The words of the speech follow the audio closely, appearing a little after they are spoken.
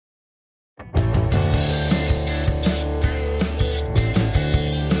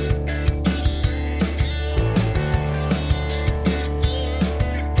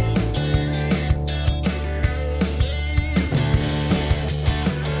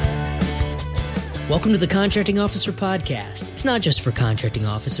Welcome to the Contracting Officer Podcast. It's not just for contracting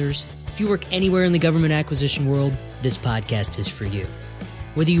officers. If you work anywhere in the government acquisition world, this podcast is for you.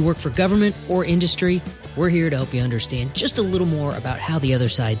 Whether you work for government or industry, we're here to help you understand just a little more about how the other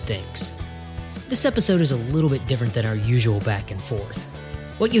side thinks. This episode is a little bit different than our usual back and forth.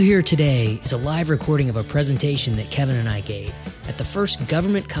 What you'll hear today is a live recording of a presentation that Kevin and I gave at the first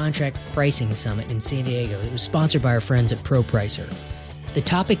Government Contract Pricing Summit in San Diego that was sponsored by our friends at ProPricer. The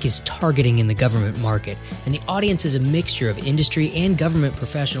topic is targeting in the government market, and the audience is a mixture of industry and government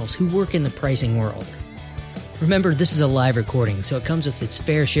professionals who work in the pricing world. Remember, this is a live recording, so it comes with its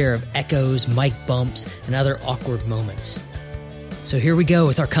fair share of echoes, mic bumps, and other awkward moments. So here we go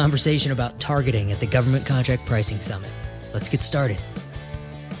with our conversation about targeting at the Government Contract Pricing Summit. Let's get started.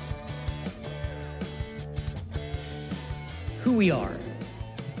 Who we are.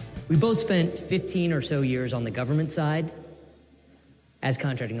 We both spent 15 or so years on the government side as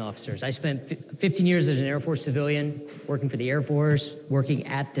contracting officers. I spent 15 years as an Air Force civilian, working for the Air Force, working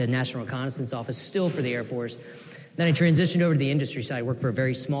at the National Reconnaissance Office, still for the Air Force. Then I transitioned over to the industry side, worked for a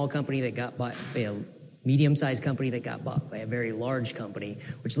very small company that got bought by a medium-sized company that got bought by a very large company,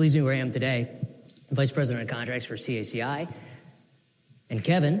 which leads me where I am today, Vice President of Contracts for CACI. And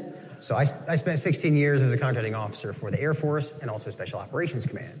Kevin. So I spent 16 years as a contracting officer for the Air Force and also Special Operations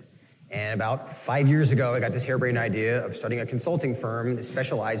Command. And about 5 years ago, I got this harebrained idea of starting a consulting firm that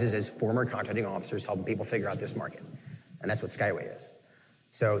specializes as former contracting officers helping people figure out this market. And that's what Skyway is.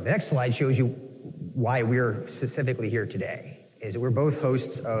 So the next slide shows you why we're specifically here today, is that we're both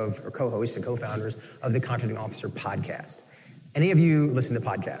hosts of, or co-hosts and co-founders of the Contracting Officer Podcast. Any of you listen to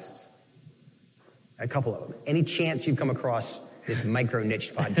podcasts? A couple of them. Any chance you've come across this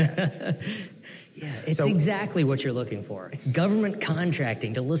micro-niche podcast? Yeah, it's exactly what you're looking for. Government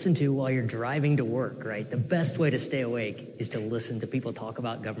contracting to listen to while you're driving to work, right? The best way to stay awake is to listen to people talk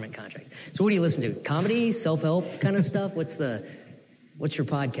about government contracts. So what do you listen to? Comedy, self-help kind of stuff? What's your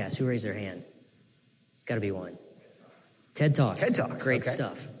podcast? Who raised their hand? It's got to be one. TED Talks. TED Talks. Great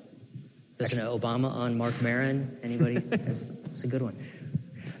stuff. Listen to Obama on Mark Maron. Anybody? That's a good one.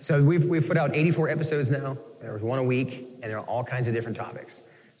 So we've put out 84 episodes now. There was one a week, and there are all kinds of different topics.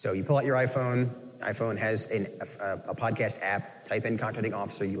 So you pull out your iPhone has a podcast app, type in Contracting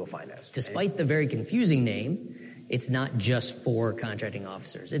Officer, you will find us. Despite the very confusing name, it's not just for contracting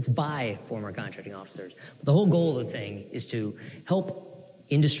officers. It's by former contracting officers. But the whole goal of the thing is to help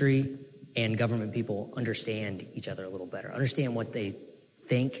industry and government people understand each other a little better, understand what they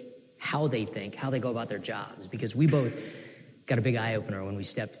think, how they go about their jobs. Because we both got a big eye-opener when we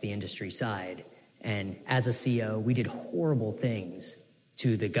stepped to the industry side. And as a CO, we did horrible things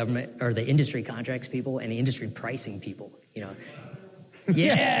to the government or the industry contracts people and the industry pricing people, you know.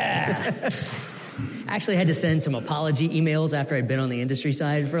 Yeah. Actually had to send some apology emails after I'd been on the industry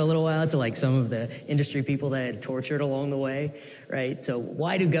side for a little while to like some of the industry people that I had tortured along the way, right? So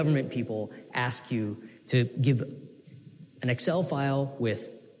why do government people ask you to give an Excel file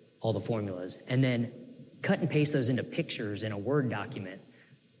with all the formulas and then cut and paste those into pictures in a Word document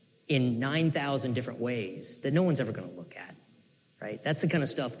in 9,000 different ways that no one's ever going to look at? Right? That's the kind of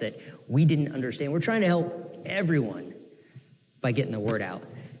stuff that we didn't understand. We're trying to help everyone by getting the word out.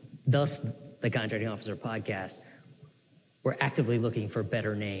 Thus, the Contracting Officer Podcast. We're actively looking for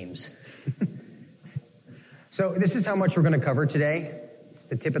better names. So this is how much we're going to cover today. It's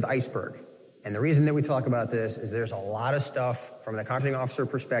the tip of the iceberg. And the reason that we talk about this is there's a lot of stuff from the contracting officer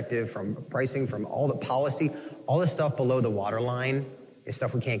perspective, from pricing, from all the policy, all the stuff below the waterline is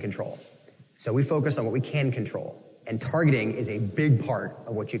stuff we can't control. So we focus on what we can control. And targeting is a big part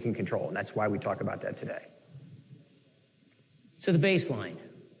of what you can control, and that's why we talk about that today. So the baseline.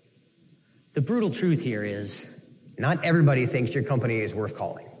 The brutal truth here is not everybody thinks your company is worth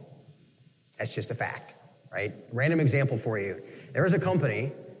calling. That's just a fact, right? Random example for you. There is a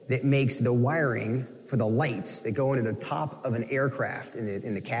company that makes the wiring for the lights that go into the top of an aircraft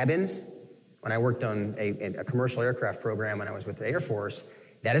in the cabins. When I worked on a commercial aircraft program when I was with the Air Force,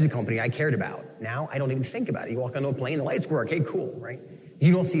 that is a company I cared about. Now, I don't even think about it. You walk onto a plane, the lights work. Hey, cool, right?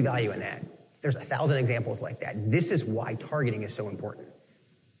 You don't see value in that. There's 1,000 examples like that. This is why targeting is so important.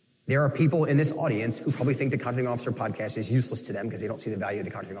 There are people in this audience who probably think the Contracting Officer Podcast is useless to them because they don't see the value of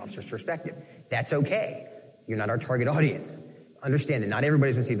the contracting officer's perspective. That's okay. You're not our target audience. Understand that not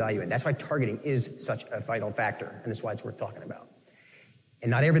everybody's going to see value in it. That's why targeting is such a vital factor, and it's why it's worth talking about. And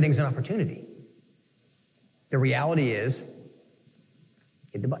not everything's an opportunity. The reality is,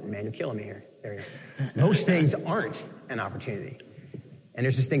 hit the button, man. You're killing me here. There you go. Most things aren't an opportunity. And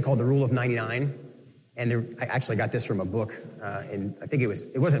there's this thing called the Rule of 99. And I actually got this from a book, and I think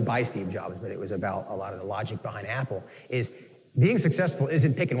it wasn't by Steve Jobs, but it was about a lot of the logic behind Apple, is Being successful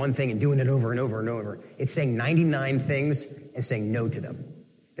isn't picking one thing and doing it over and over and over. It's saying 99 things and saying no to them.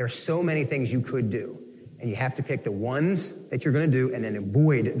 There are so many things you could do, and you have to pick the ones that you're going to do and then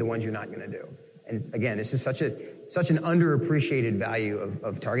avoid the ones you're not going to do. And again, this is such an underappreciated value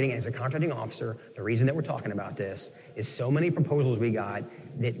of targeting. As a contracting officer, the reason that we're talking about this is so many proposals we got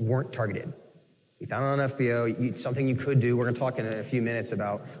that weren't targeted. You found it on FBO, something you could do. We're going to talk in a few minutes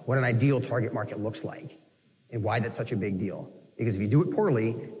about what an ideal target market looks like and why that's such a big deal. Because if you do it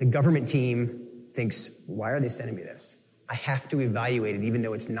poorly, the government team thinks, why are they sending me this? I have to evaluate it even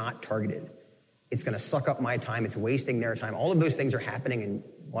though it's not targeted. It's going to suck up my time. It's wasting their time. All of those things are happening, and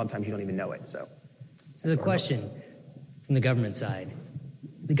a lot of times you don't even know it. So, this is a question from the government side.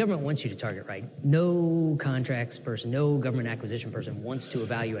 The government wants you to target right. No contracts person, no government acquisition person wants to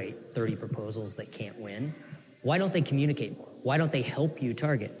evaluate 30 proposals that can't win. Why don't they communicate more? Why don't they help you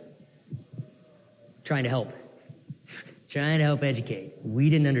target? Trying to help. Trying to help educate. We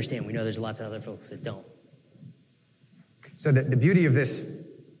didn't understand. We know there's lots of other folks that don't. So the beauty of this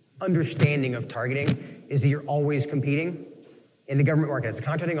understanding of targeting is that you're always competing. In the government market, as a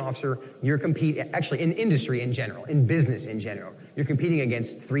contracting officer, you're competing, actually in industry in general, in business in general, you're competing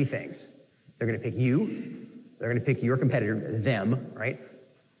against three things. They're going to pick you, they're going to pick your competitor, them, right?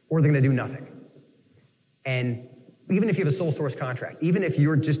 Or they're going to do nothing. And even if you have a sole source contract, even if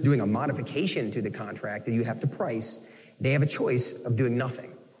you're just doing a modification to the contract that you have to price, they have a choice of doing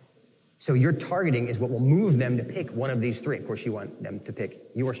nothing. So your targeting is what will move them to pick one of these three. Of course, you want them to pick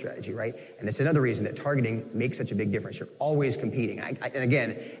your strategy, right? And it's another reason that targeting makes such a big difference. You're always competing. And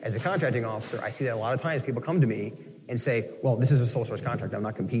again, as a contracting officer, I see that a lot of times people come to me and say, well, this is a sole source contract. I'm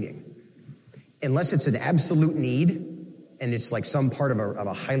not competing. Unless it's an absolute need and it's like some part of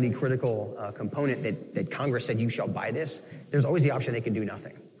a highly critical component that Congress said you shall buy this, there's always the option they can do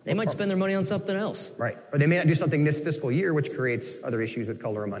nothing. They might spend their money on something else. Right. Or they may not do something this fiscal year, which creates other issues with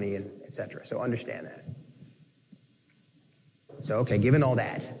color of money and et cetera. So understand that. So, okay, given all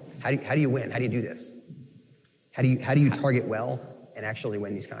that, how do you win? How do you do this? How do you target well and actually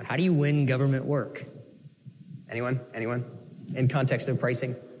win these contracts? How do you win government work? Anyone? In context of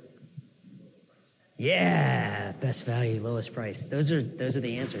pricing? Yeah, best value, lowest price. Those are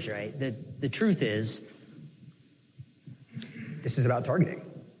the answers, right? The truth is, this is about targeting.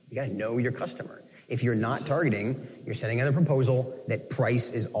 You got to know your customer. If you're not targeting, you're sending in a proposal that price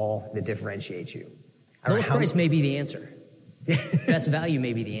is all that differentiates you. Lowest price may be the answer. Best value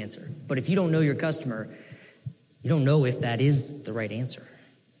may be the answer. But if you don't know your customer, you don't know if that is the right answer.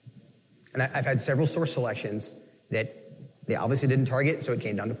 And I've had several source selections that they obviously didn't target, so it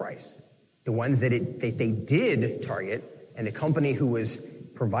came down to price. The ones that they did target, and the company who was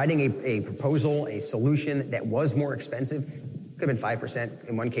providing a proposal, a solution that was more expensive, could have been 5%.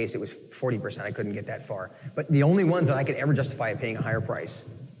 In one case, it was 40%. I couldn't get that far. But the only ones that I could ever justify paying a higher price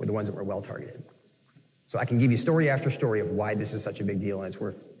were the ones that were well targeted. So I can give you story after story of why this is such a big deal, and it's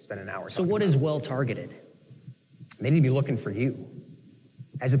worth spending an hour talking about. So what is well targeted? They need to be looking for you,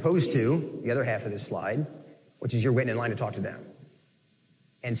 as opposed to the other half of this slide, which is you're waiting in line to talk to them.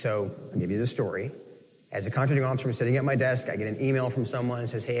 And so I'll give you the story. As a contracting officer, I'm sitting at my desk. I get an email from someone that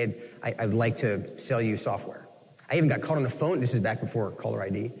says, hey, I'd like to sell you software. I even got caught on the phone. This is back before caller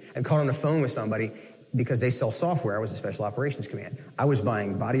ID. I caught on the phone with somebody because they sell software. I was a special operations command. I was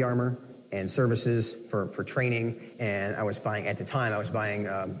buying body armor and services for training, and I was buying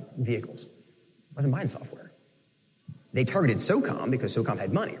vehicles. I wasn't buying software. They targeted SOCOM because SOCOM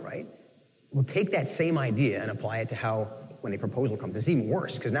had money, right? Well, take that same idea and apply it to how, when a proposal comes, it's even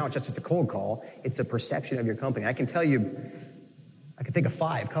worse because now it's a cold call. It's a perception of your company. I can tell you, I can think of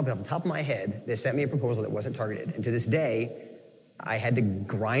 5 companies off the top of my head that sent me a proposal that wasn't targeted. And to this day, I had to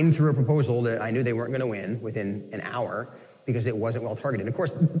grind through a proposal that I knew they weren't going to win within an hour because it wasn't well targeted. And of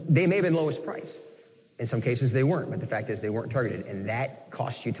course, they may have been lowest price. In some cases, they weren't. But the fact is they weren't targeted. And that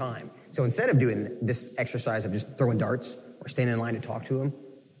costs you time. So instead of doing this exercise of just throwing darts or standing in line to talk to them,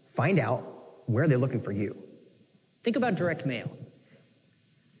 find out where they're looking for you. Think about direct mail.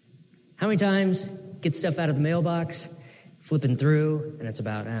 How many times get stuff out of the mailbox, flipping through, and it's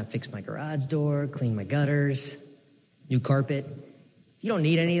about fix my garage door, clean my gutters, new carpet. If you don't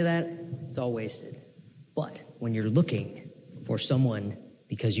need any of that, it's all wasted. But when you're looking for someone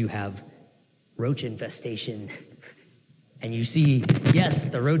because you have roach infestation and you see, yes,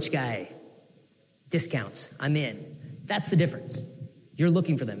 the roach guy, discounts, I'm in. That's the difference. You're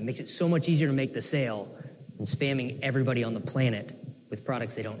looking for them. It makes it so much easier to make the sale than spamming everybody on the planet with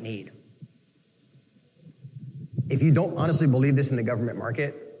products they don't need. If you don't honestly believe this in the government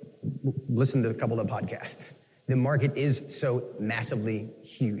market, listen to a couple of podcasts. The market is so massively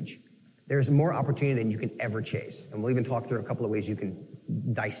huge. There's more opportunity than you can ever chase. And we'll even talk through a couple of ways you can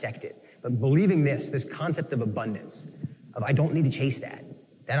dissect it. But believing this concept of abundance, of I don't need to chase that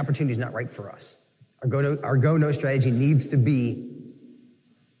opportunity is not right for us. Our go-no strategy needs to be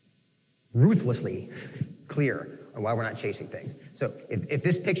ruthlessly clear on why we're not chasing things. So if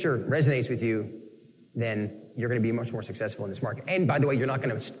this picture resonates with you, then you're going to be much more successful in this market. And by the way, you're not going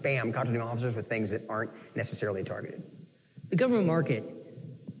to spam contracting officers with things that aren't necessarily targeted. The government market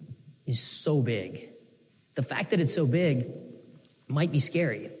is so big. The fact that it's so big might be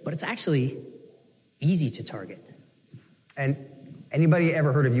scary, but it's actually easy to target. And anybody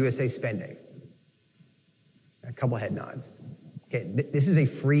ever heard of USA Spending? A couple head nods. Okay, this is a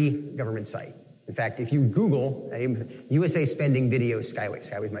free government site. In fact, if you Google USA Spending video Skyway,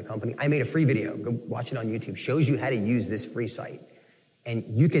 Skyway's my company, I made a free video. Go watch it on YouTube. Shows you how to use this free site. And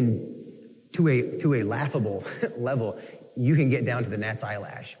you can, to a laughable level, you can get down to the gnat's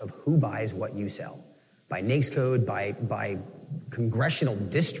eyelash of who buys what you sell. By NAICS code, by congressional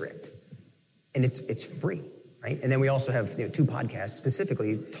district. And it's free, right? And then we also have 2 podcasts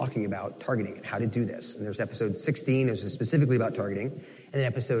specifically talking about targeting and how to do this. And there's episode 16 is specifically about targeting. And then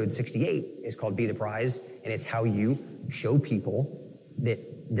episode 68 is called Be the Prize. And it's how you show people that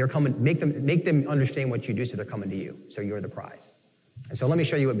they're coming, make them understand what you do so they're coming to you. So you're the prize. And so let me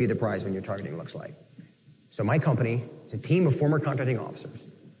show you what Be the Prize when you're targeting looks like. So my company is a team of former contracting officers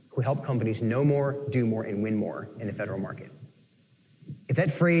who help companies know more, do more, and win more in the federal market. If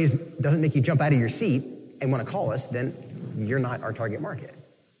that phrase doesn't make you jump out of your seat and want to call us, then you're not our target market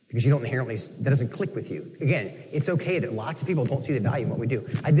because you don't inherently, that doesn't click with you. Again, it's okay that lots of people don't see the value in what we do.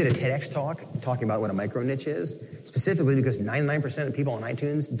 I did a TEDx talk talking about what a micro niche is, specifically because 99% of people on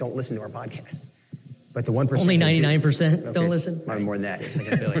iTunes don't listen to our podcast. But the 1%. Only 99% don't listen? Probably more than that. It's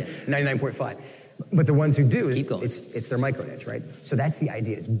like a billion. 99.5. But the ones who do, Keep going. it's their micro niche, right? So that's the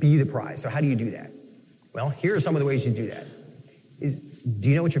idea, is be the prize. So how do you do that? Well, here are some of the ways you do that. Do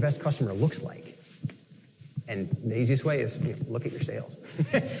you know what your best customer looks like? And the easiest way is look at your sales.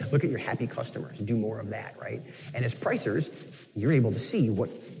 Look at your happy customers. Do more of that, right? And as pricers, you're able to see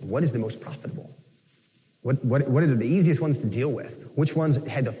what is the most profitable. What are the easiest ones to deal with? Which ones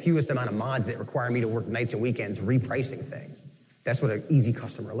had the fewest amount of mods that require me to work nights and weekends repricing things? That's what an easy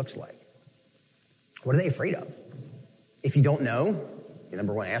customer looks like. What are they afraid of? If you don't know,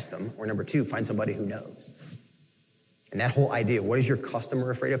 number 1, ask them, or number 2, find somebody who knows. And that whole idea, what is your customer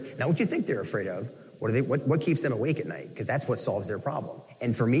afraid of? Not what you think they're afraid of. What keeps them awake at night? Because that's what solves their problem.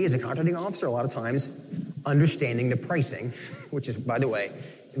 And for me as a contracting officer, a lot of times, understanding the pricing, which is, by the way,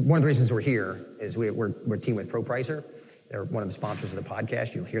 one of the reasons we're here is we're a team with ProPricer. They're one of the sponsors of the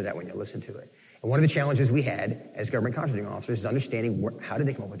podcast. You'll hear that when you listen to it. And one of the challenges we had as government contracting officers is understanding how did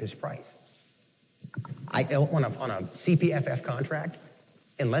they come up with this price? On a CPFF contract,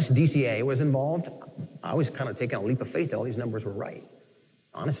 unless DCA was involved, I was kind of taking a leap of faith that all these numbers were right,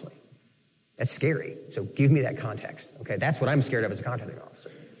 honestly. That's scary. So give me that context, okay? That's what I'm scared of as a contracting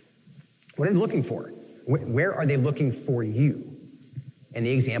officer. What are they looking for? Where are they looking for you? And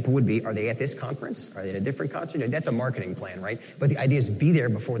the example would be, are they at this conference? Are they at a different conference? That's a marketing plan, right? But the idea is be there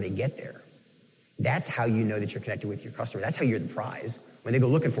before they get there. That's how you know that you're connected with your customer. That's how you're the prize. When they go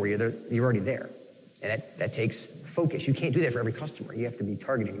looking for you, you're already there. And that takes focus. You can't do that for every customer. You have to be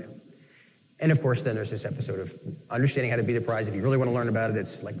targeting them. And of course, then there's this episode of understanding how to be the prize. If you really want to learn about it,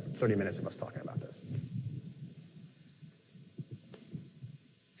 it's like 30 minutes of us talking about this.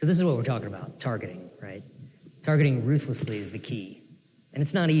 So this is what we're talking about, targeting, right? Targeting ruthlessly is the key. And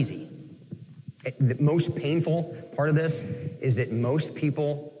it's not easy. The most painful part of this is that most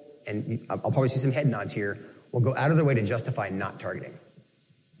people, and I'll probably see some head nods here, will go out of their way to justify not targeting.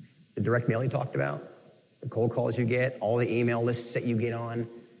 The direct mail you talked about, the cold calls you get, all the email lists that you get on.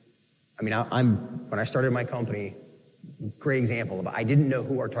 I mean, when I started my company, great example of I didn't know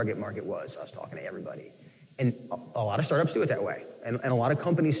who our target market was. I was talking to everybody. And a lot of startups do it that way. And a lot of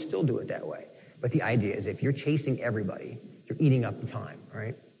companies still do it that way. But the idea is if you're chasing everybody, you're eating up the time,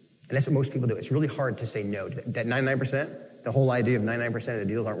 right? And that's what most people do. It's really hard to say no to that 99%, the whole idea of 99% of the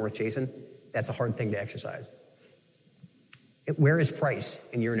deals aren't worth chasing. That's a hard thing to exercise. Where is price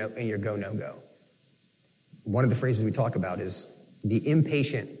in your go, no-go? One of the phrases we talk about is be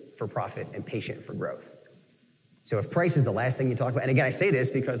impatient for profit and patient for growth. So if price is the last thing you talk about, and again, I say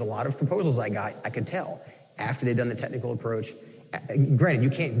this because a lot of proposals I got, I could tell after they'd done the technical approach. Granted, you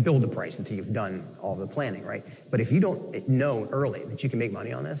can't build a price until you've done all the planning, right? But if you don't know early that you can make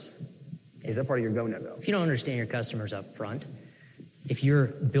money on this, is that part of your go, no-go? If you don't understand your customers up front, if you're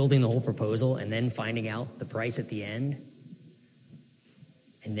building the whole proposal and then finding out the price at the end,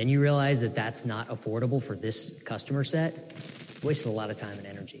 and then you realize that that's not affordable for this customer set, wasted a lot of time and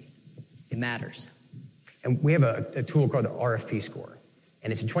energy. It matters. And we have a tool called the RFP score.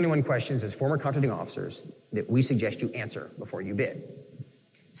 And it's 21 questions as former contracting officers that we suggest you answer before you bid.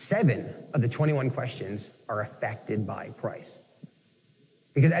 7 of the 21 questions are affected by price.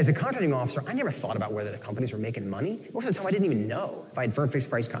 Because as a contracting officer, I never thought about whether the companies were making money. Most of the time, I didn't even know if I had firm fixed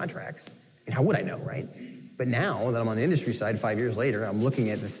price contracts. And how would I know, right? But now that I'm on the industry side 5 years later, I'm looking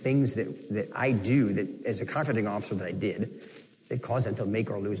at the things that I do that as a contracting officer that I did that caused them to make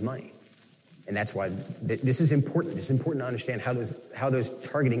or lose money. And that's why this is important. It's important to understand how those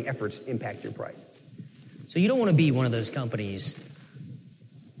targeting efforts impact your price. So you don't want to be one of those companies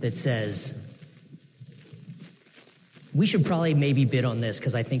that says, we should probably maybe bid on this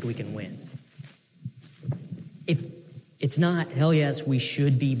because I think we can win. If it's not, hell yes, we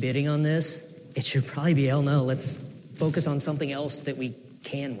should be bidding on this, it should probably be, hell no, let's focus on something else that we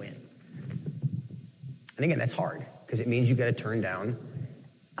can win. And again, that's hard because it means you've got to turn down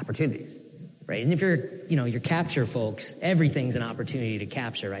opportunities. Right, and if you're your capture folks, everything's an opportunity to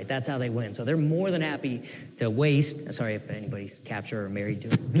capture, right? That's how they win. So they're more than happy to waste. Sorry if anybody's capture or married to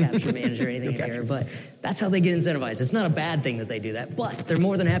a capture manager or anything in here, but that's how they get incentivized. It's not a bad thing that they do that, but they're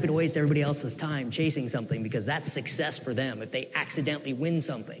more than happy to waste everybody else's time chasing something because that's success for them if they accidentally win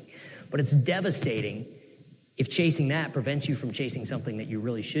something. But it's devastating if chasing that prevents you from chasing something that you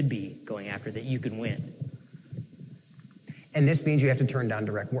really should be going after that you can win. And this means you have to turn down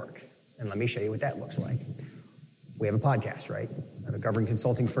direct work. And let me show you what that looks like. We have a podcast, right? I have a government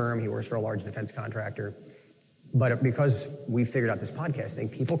consulting firm. He works for a large defense contractor. But because we figured out this podcast thing,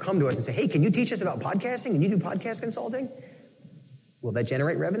 people come to us and say, hey, can you teach us about podcasting? Can you do podcast consulting? Will that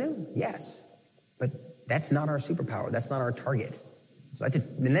generate revenue? Yes. But that's not our superpower. That's not our target. So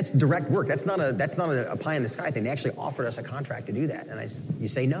that's direct work. That's not a pie in the sky thing. They actually offered us a contract to do that. And you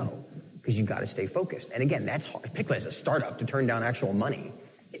say no, because you've got to stay focused. And again, that's hard, particularly as a startup, to turn down actual money.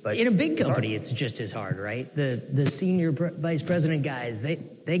 But in a big company, it's just as hard, right? The senior vice president guys, they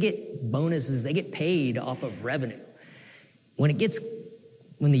get bonuses, they get paid off of revenue. When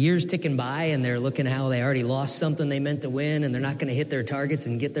the year's ticking by and they're looking how they already lost something they meant to win and they're not going to hit their targets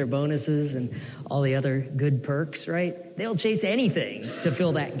and get their bonuses and all the other good perks, right? They'll chase anything to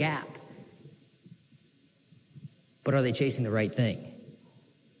fill that gap. But are they chasing the right thing?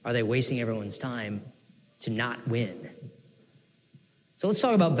 Are they wasting everyone's time to not win? So let's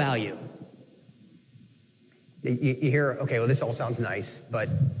talk about value. You hear, okay, well, this all sounds nice, but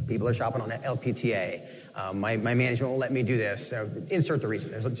people are shopping on LPTA. My management won't let me do this. So insert the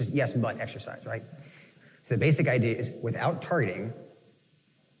reason. There's just yes, but exercise, right? So the basic idea is without targeting,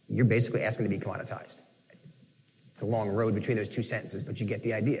 you're basically asking to be commoditized. It's a long road between those two sentences, but you get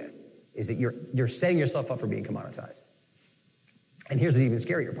the idea, is that you're setting yourself up for being commoditized. And here's the even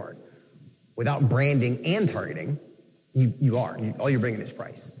scarier part. Without branding and targeting, all you're bringing is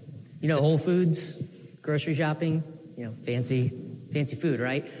price. Whole Foods, grocery shopping, fancy food,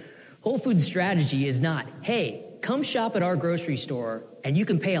 right? Whole Foods strategy is not, hey, come shop at our grocery store and you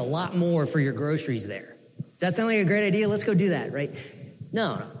can pay a lot more for your groceries there. Does that sound like a great idea? Let's go do that, right?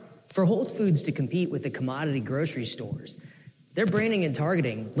 No. For Whole Foods to compete with the commodity grocery stores, their branding and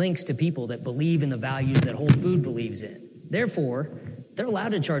targeting links to people that believe in the values that Whole Food believes in. Therefore, they're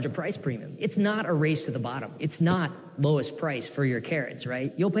allowed to charge a price premium. It's not a race to the bottom. It's not lowest price for your carrots,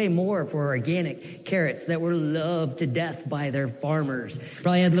 right? You'll pay more for organic carrots that were loved to death by their farmers.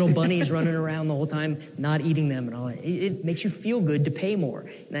 Probably had little bunnies running around the whole time, not eating them and all that. It makes you feel good to pay more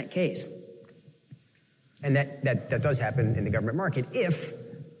in that case. And that does happen in the government market if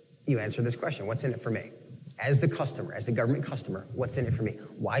you answer this question, what's in it for me? As the customer, as the government customer, what's in it for me?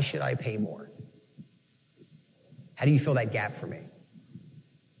 Why should I pay more? How do you fill that gap for me?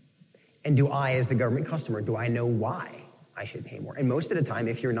 And do I, as the government customer, do I know why I should pay more? And most of the time,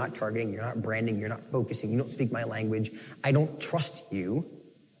 if you're not targeting, you're not branding, you're not focusing, you don't speak my language, I don't trust you,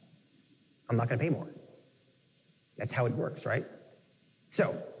 I'm not going to pay more. That's how it works, right?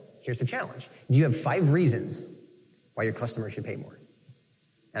 So, here's the challenge. Do you have 5 reasons why your customers should pay more?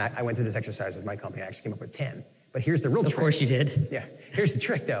 And I went through this exercise with my company. I actually came up with 10. But here's the real trick. Of course you did. Yeah. Here's the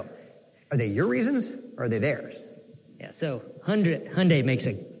trick, though. Are they your reasons or are they theirs? Yeah, so Hyundai makes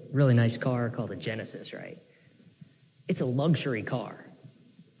a really nice car called a Genesis, right? It's a luxury car,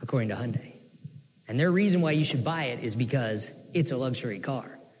 according to Hyundai. And their reason why you should buy it is because it's a luxury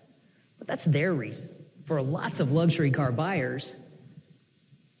car. But that's their reason. For lots of luxury car buyers,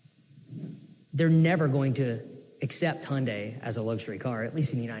 they're never going to accept Hyundai as a luxury car, at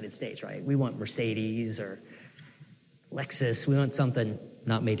least in the United States, right? We want Mercedes or Lexus. We want something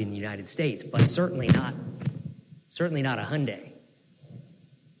not made in the United States, but certainly not a Hyundai.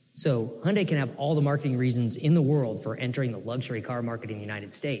 So Hyundai can have all the marketing reasons in the world for entering the luxury car market in the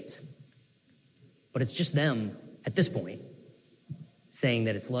United States. but it's just them at this point saying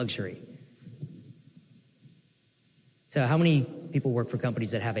that it's luxury. So how many people work for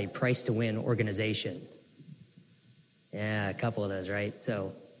companies that have a price-to-win organization? Yeah, a couple of those, right?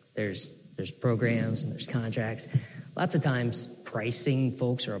 So there's programs and there's contracts. Lots of times pricing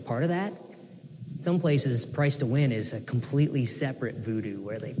folks are a part of that. Some places, price to win is a completely separate voodoo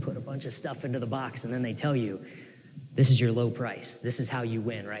where they put a bunch of stuff into the box and then they tell you, this is your low price. This is how you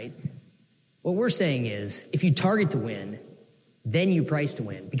win, right? What we're saying is, if you target to win, then you price to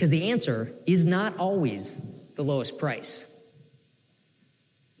win, because the answer is not always the lowest price.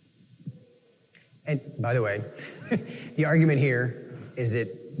 And by the way, the argument here is that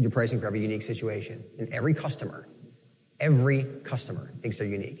you're pricing for every unique situation. And every customer thinks they're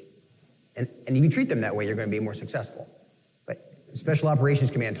unique. And if you treat them that way, you're going to be more successful. But Special Operations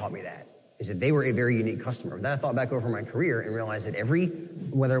Command taught me that, is that they were a very unique customer. Then I thought back over my career and realized that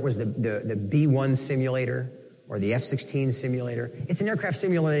whether it was the B-1 simulator or the F-16 simulator, it's an aircraft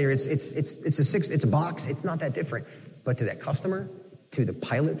simulator, it's a box, it's not that different. But to that customer, to the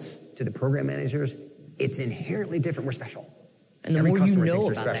pilots, to the program managers, it's inherently different. We're special. And the more you know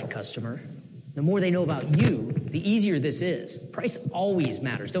about that customer, the more they know about you, the easier this is. Price always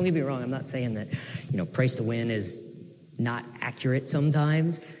matters. Don't get me wrong. I'm not saying that, price to win is not accurate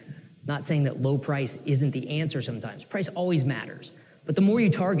sometimes. Not saying that low price isn't the answer sometimes. Price always matters. But the more you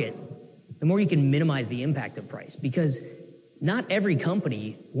target, the more you can minimize the impact of price, because not every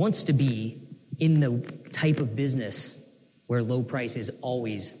company wants to be in the type of business where low price is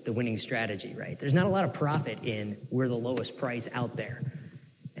always the winning strategy, right? There's not a lot of profit in we're the lowest price out there,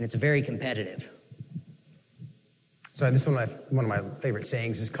 and it's very competitive. So this is one of my favorite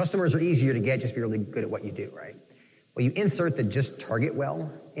sayings is customers are easier to get, just be really good at what you do, right? Well, you insert the just target well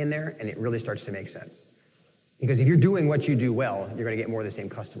in there, and it really starts to make sense. Because if you're doing what you do well, you're going to get more of the same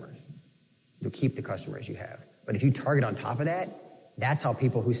customers. You'll keep the customers you have. But if you target on top of that, that's how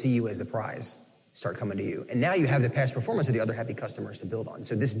people who see you as the prize start coming to you. And now you have the past performance of the other happy customers to build on.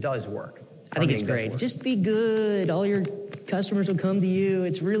 So this does work. I think it's great. Just be good. All your customers will come to you.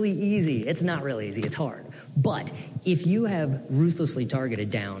 It's really easy. It's not really easy. It's hard. But if you have ruthlessly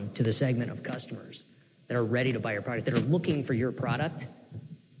targeted down to the segment of customers that are ready to buy your product, that are looking for your product,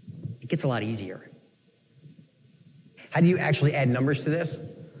 it gets a lot easier. How do you actually add numbers to this?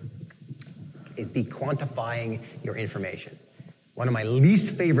 It'd be quantifying your information. One of my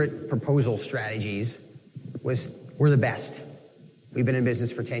least favorite proposal strategies was, we're the best. We've been in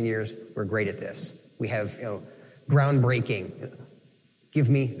business for 10 years. We're great at this. We have, groundbreaking. Give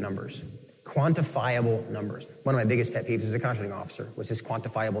me numbers. Quantifiable numbers. One of my biggest pet peeves as a contracting officer was this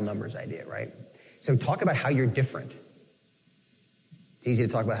quantifiable numbers idea, right? So talk about how you're different. It's easy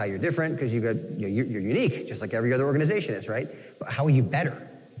to talk about how you're different because you're unique, just like every other organization is, right? But how are you better?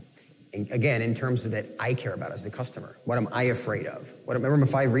 And again, in terms of that I care about as the customer. What am I afraid of? Remember my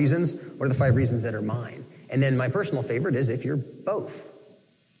 5 reasons? What are the 5 reasons that are mine? And then my personal favorite is if you're both.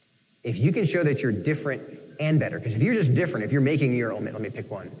 If you can show that you're different and better. Because if you're just different, if you're making your own, let me pick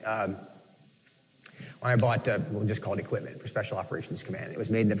one. When I bought, we'll just call it equipment for Special Operations Command. It was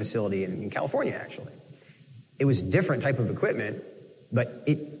made in a facility in California, actually. It was a different type of equipment, but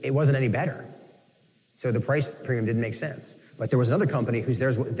it wasn't any better. So the price premium didn't make sense. But there was another company whose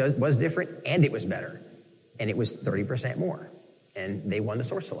theirs was different and it was better. And it was 30% more. And they won the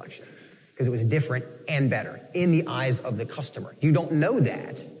source selection because it was different and better in the eyes of the customer. You don't know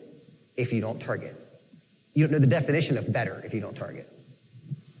that if you don't target. You don't know the definition of better if you don't target.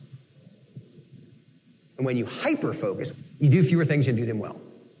 And when you hyper-focus, you do fewer things and do them well.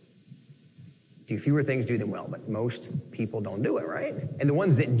 Do fewer things, do them well. But most people don't do it, right? And the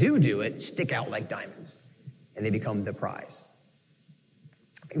ones that do it stick out like diamonds. And they become the prize.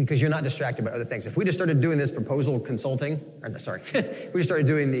 Because you're not distracted by other things. If we just started doing this proposal consulting, we just started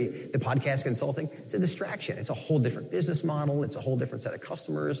doing the podcast consulting, it's a distraction. It's a whole different business model. It's a whole different set of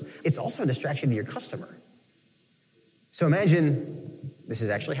customers. It's also a distraction to your customer. So imagine, this has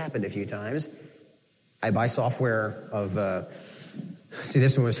actually happened a few times. I buy software of,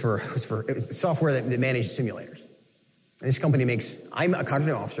 this one was it was software that managed simulators. And this company I'm a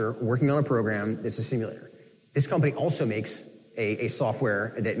contracting officer working on a program that's a simulator. This company also makes a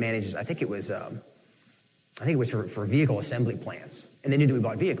software that manages, I think it was for vehicle assembly plants. And they knew that we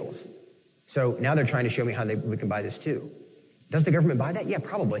bought vehicles. So now they're trying to show me how we can buy this too. Does the government buy that? Yeah,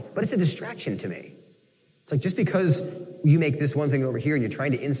 probably. But it's a distraction to me. It's like just because you make this one thing over here and you're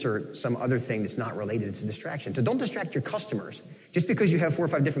trying to insert some other thing that's not related, it's a distraction. So don't distract your customers. Just because you have 4 or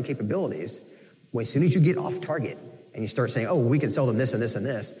 5 different capabilities, as soon as you get off target and you start saying, oh, we can sell them this and this and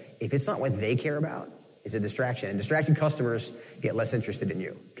this, if it's not what they care about, it's a distraction. And distracted customers get less interested in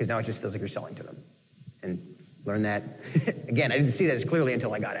you because now it just feels like you're selling to them. Learned that. Again, I didn't see that as clearly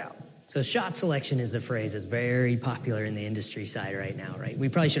until I got out. So shot selection is the phrase that's very popular in the industry side right now, right? We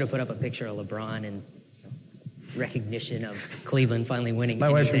probably should have put up a picture of LeBron and recognition of Cleveland finally winning. My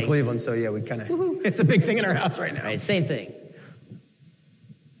wife's from Cleveland, so yeah, we kind of, it's a big thing in our house right now. Right, same thing.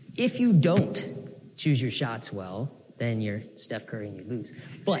 If you don't choose your shots well, then you're Steph Curry and you lose.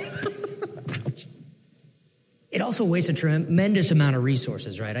 But it also wastes a tremendous amount of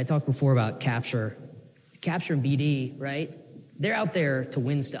resources, right? I talked before about Capture and BD, right? They're out there to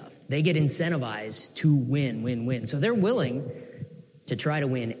win stuff. They get incentivized to win. So they're willing to try to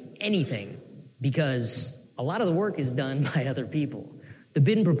win anything because a lot of the work is done by other people. The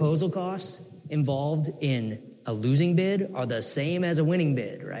bid and proposal costs involved in a losing bid are the same as a winning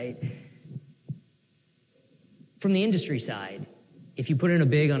bid, right? From the industry side, if you put in a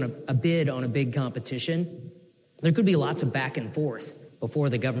bid on a big competition, there could be lots of back and forth before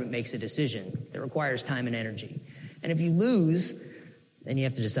the government makes a decision that requires time and energy. And if you lose, then you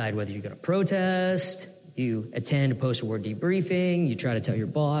have to decide whether you're going to protest, you attend a post-award debriefing, you try to tell your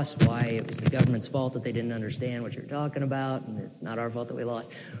boss why it was the government's fault that they didn't understand what you're talking about, and it's not our fault that we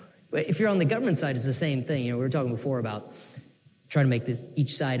lost. But if you're on the government side, it's the same thing. You know, we were talking before about trying to make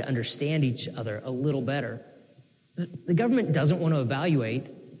each side understand each other a little better. The government doesn't want to evaluate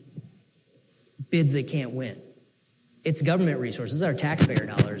bids that can't win. It's government resources. It's our taxpayer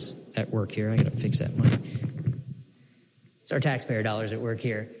dollars at work here. I got to fix that mic. It's our taxpayer dollars at work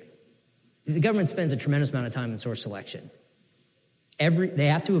here. The government spends a tremendous amount of time in source selection. They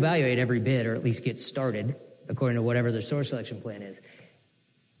have to evaluate every bid, or at least get started according to whatever their source selection plan is.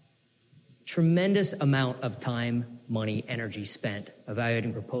 Tremendous amount of time, money, energy spent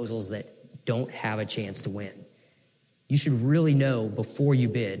evaluating proposals that don't have a chance to win. You should really know before you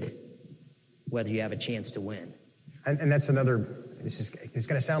bid whether you have a chance to win. And that's another, it's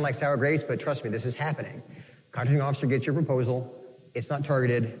going to sound like sour grapes, but trust me, this is happening. Contracting officer gets your proposal, it's not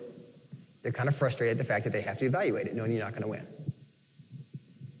targeted, they're kind of frustrated at the fact that they have to evaluate it knowing you're not going to win.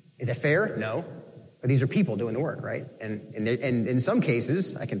 Is that fair? No. But these are people doing the work, right? And in some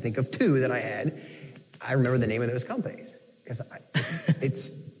cases, I can think of two that I had, I remember the name of those companies. Because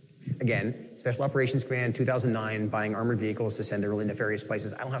it's, again, Special Operations Command, 2009, buying armored vehicles to send to really nefarious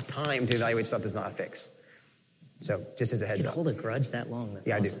places. I don't have time to evaluate stuff that's not a fix. So just as a heads up. You can hold a grudge that long. That's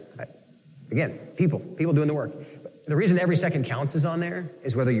awesome. I do. Again, people doing the work. But the reason every second counts is on there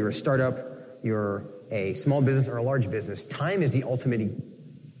is whether you're a startup, you're a small business, or a large business. Time is the ultimate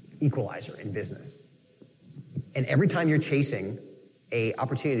equalizer in business. And every time you're chasing a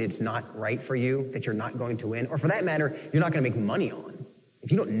opportunity that's not right for you, that you're not going to win, or for that matter, you're not going to make money on,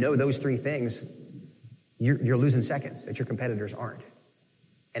 if you don't know those three things, you're losing seconds that your competitors aren't.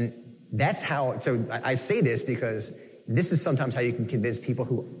 And that's how, so I say this because this is sometimes how you can convince people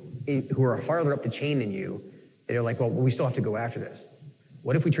who are farther up the chain than you, that are like, well, we still have to go after this.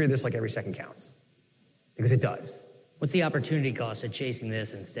 What if we treat this like every second counts? Because it does. What's the opportunity cost of chasing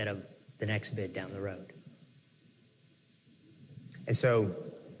this instead of the next bid down the road? And so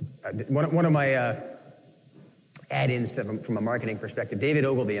one of my add-ins from a marketing perspective, David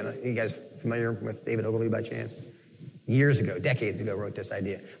Ogilvy, and you guys familiar with David Ogilvy by chance? Years ago, decades ago, wrote this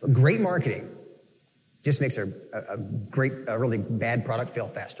idea. But great marketing just makes a really bad product fail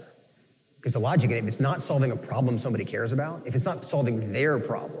faster. Because the logic in it, if it's not solving a problem somebody cares about, if it's not solving their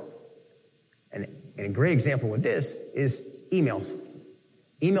problem, and a great example with this is emails.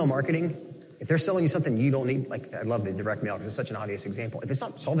 Email marketing, if they're selling you something you don't need, like I love the direct mail because it's such an obvious example. If it's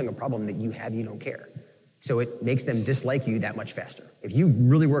not solving a problem that you have, you don't care. So it makes them dislike you that much faster. If you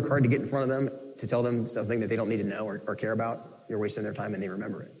really work hard to get in front of them, to tell them something that they don't need to know or care about, you're wasting their time and they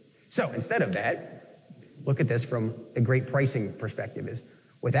remember it. So instead of that, look at this from the great pricing perspective is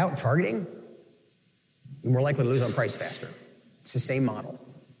without targeting, you're more likely to lose on price faster. It's the same model.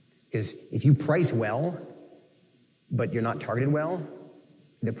 Because if you price well, but you're not targeted well,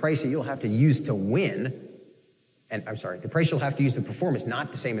 the price that you'll have to use to win, the price you'll have to use to perform is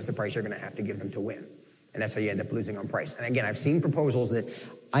not the same as the price you're going to have to give them to win. And that's how you end up losing on price. And again, I've seen proposals that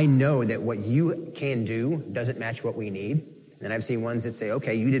I know that what you can do doesn't match what we need. And then I've seen ones that say,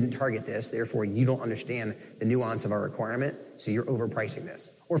 okay, you didn't target this, therefore you don't understand the nuance of our requirement, so you're overpricing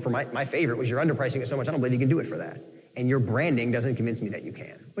this. Or for my favorite was you're underpricing it so much, I don't believe you can do it for that. And your branding doesn't convince me that you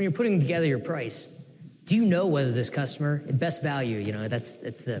can. When you're putting together your price, do you know whether this customer, best value, that's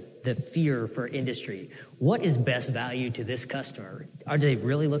the fear for industry. What is best value to this customer? Are they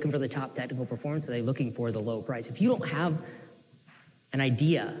really looking for the top technical performance? Are they looking for the low price? If you don't have an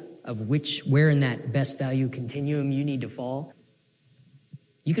idea of where in that best value continuum you need to fall,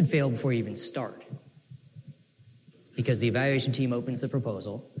 you could fail before you even start. Because the evaluation team opens the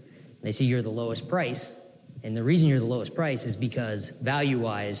proposal, they see you're the lowest price, And the reason you're the lowest price is because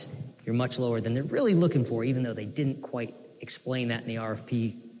value-wise, you're much lower than they're really looking for, even though they didn't quite explain that in the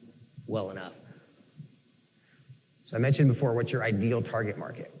RFP well enough. So I mentioned before, what's your ideal target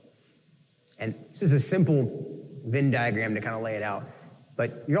market? And this is a simple Venn diagram to kind of lay it out.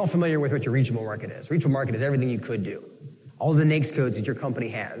 But you're all familiar with what your reachable market is. Reachable market is everything you could do. All the NAICS codes that your company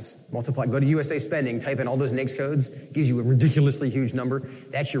has, multiply, go to USA Spending, type in all those NAICS codes, gives you a ridiculously huge number.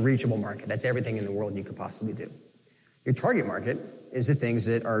 That's your reachable market. That's everything in the world you could possibly do. Your target market is the things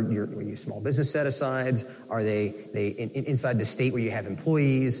that are your small business set-asides. Are they inside the state where you have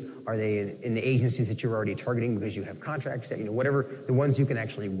employees? Are they in the agencies that you're already targeting because you have contracts that, whatever, the ones you can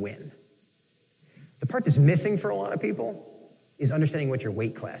actually win. The part that's missing for a lot of people is understanding what your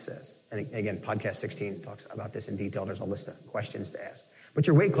weight class is. And again, podcast 16 talks about this in detail. There's a list of questions to ask. But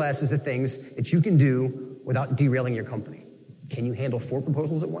your weight class is the things that you can do without derailing your company. Can you handle 4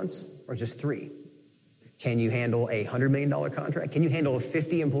 proposals at once or just 3? Can you handle a $100 million contract? Can you handle a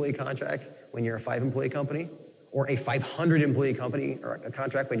 50-employee contract when you're a 5-employee company? Or a 500-employee company or a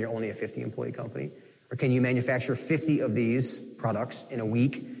contract when you're only a 50-employee company? Or can you manufacture 50 of these products in a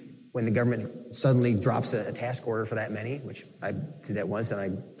week when the government suddenly drops a task order for that many, which I did that once,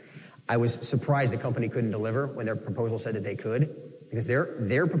 and I was surprised the company couldn't deliver when their proposal said that they could, because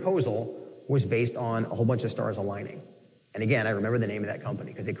their proposal was based on a whole bunch of stars aligning. And again, I remember the name of that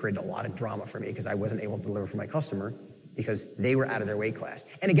company because they created a lot of drama for me because I wasn't able to deliver for my customer because they were out of their weight class.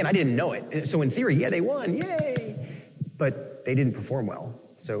 And again, I didn't know it. So in theory, yeah, they won, yay! But they didn't perform well,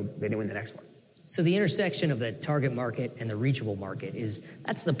 so they didn't win the next one. So the intersection of the target market and the reachable market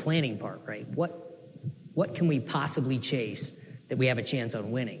that's the planning part, right? What can we possibly chase that we have a chance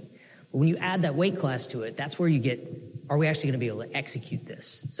on winning? But when you add that weight class to it, that's where you get, are we actually going to be able to execute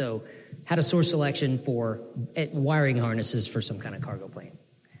this? So had a source selection for wiring harnesses for some kind of cargo plane.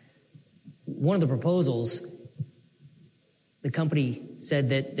 One of the proposals, the company said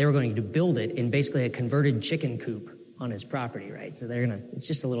that they were going to build it in basically a converted chicken coop on his property, right? So it's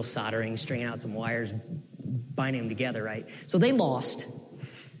just a little soldering, stringing out some wires, binding them together, right? So they lost.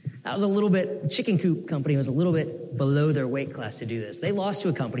 That was the chicken coop company was a little bit below their weight class to do this. They lost to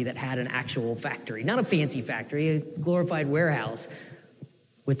a company that had an actual factory, not a fancy factory, a glorified warehouse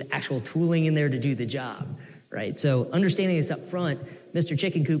with actual tooling in there to do the job, right? So understanding this up front, Mr.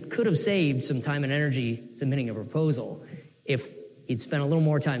 Chicken Coop could have saved some time and energy submitting a proposal if he'd spent a little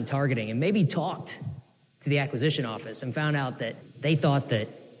more time targeting and maybe talked to the acquisition office and found out that they thought that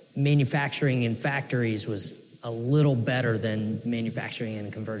manufacturing in factories was a little better than manufacturing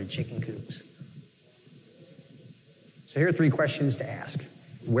in converted chicken coops. So here are 3 questions to ask.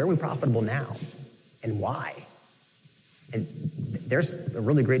 Where are we profitable now? And why? And there's a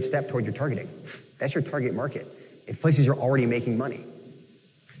really great step toward your targeting. That's your target market. If places are already making money.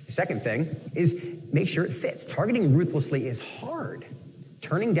 The second thing is make sure it fits. Targeting ruthlessly is hard.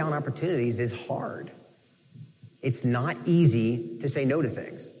 Turning down opportunities is hard. It's not easy to say no to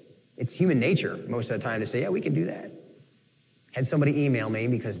things. It's human nature most of the time to say, yeah, we can do that. Had somebody email me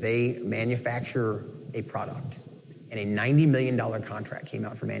because they manufacture a product and a $90 million contract came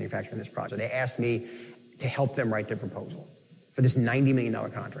out for manufacturing this product. So they asked me to help them write their proposal for this $90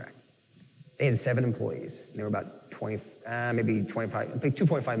 million contract. They had 7 employees. And they were about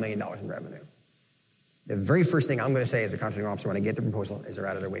 $2.5 million in revenue. The very first thing I'm going to say as a contracting officer when I get the proposal is they're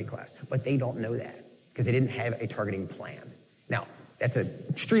out of their weight class. But they don't know that because they didn't have a targeting plan. Now, that's an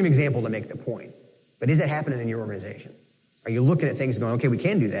extreme example to make the point. But is that happening in your organization? Are you looking at things going, okay, we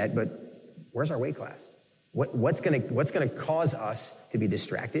can do that, but where's our weight class? What's going to cause us to be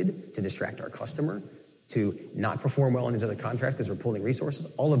distracted, to distract our customer, to not perform well in these other contracts because we're pulling resources?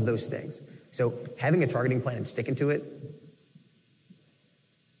 All of those things. So having a targeting plan and sticking to it,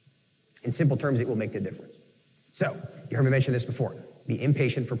 in simple terms, it will make the difference. So you heard me mention this before. Be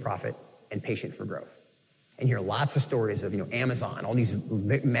impatient for profit and patient for growth. And you hear lots of stories of, Amazon, all these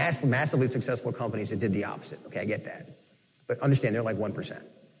massively successful companies that did the opposite. Okay, I get that. But understand, they're like 1%.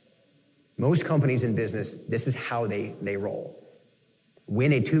 Most companies in business, this is how they roll.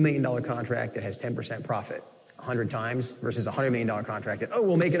 Win a $2 million contract that has 10% profit 100 times versus a $100 million contract that,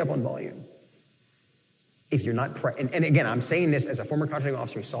 we'll make it up on volume. If you're not, and again, I'm saying this as a former contracting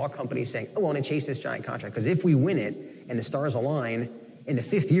officer who saw companies saying, I want to chase this giant contract because if we win it and the stars align, in the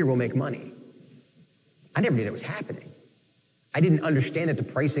 5th year we'll make money. I never knew that was happening. I didn't understand that the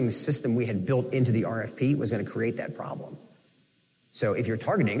pricing system we had built into the RFP was going to create that problem. So if you're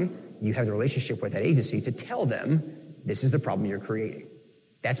targeting, you have the relationship with that agency to tell them this is the problem you're creating.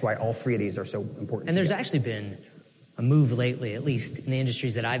 That's why all 3 of these are so important. And there's actually been a move lately, at least in the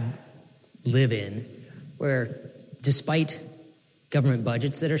industries that I live in, where despite government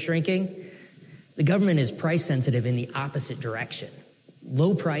budgets that are shrinking, The government is price sensitive in the opposite direction.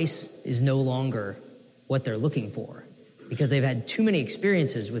 Low price is no longer what they're looking for because they've had too many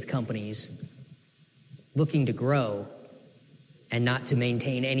experiences with companies looking to grow and not to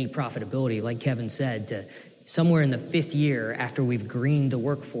maintain any profitability. Like Kevin said, to somewhere in the 5th year after we've greened the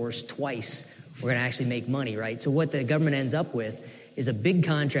workforce twice, we're going to actually make money, right? So what the government ends up with is a big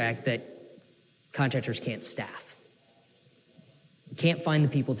contract that contractors can't staff. You can't find the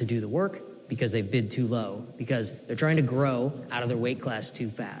people to do the work because they've bid too low, because they're trying to grow out of their weight class too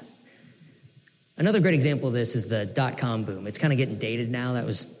fast. Another great example of this is the dot-com boom. It's kind of getting dated now. That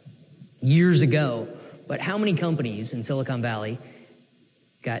was years ago. But how many companies in Silicon Valley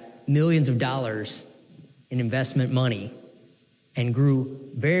got millions of dollars in investment money and grew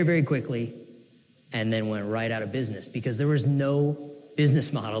very, very quickly and then went right out of business because there was no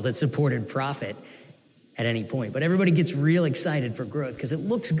business model that supported profit at any point? But everybody gets real excited for growth because it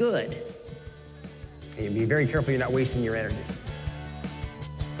looks good. And be very careful you're not wasting your energy.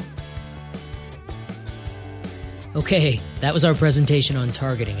 Okay, that was our presentation on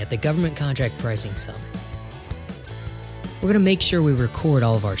targeting at the Government Contract Pricing Summit. We're going to make sure we record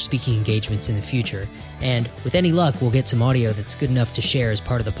all of our speaking engagements in the future, and with any luck, we'll get some audio that's good enough to share as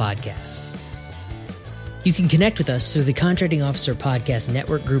part of the podcast. You can connect with us through the Contracting Officer Podcast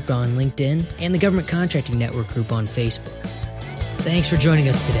Network group on LinkedIn and the Government Contracting Network group on Facebook. Thanks for joining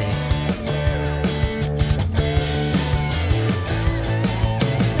us today.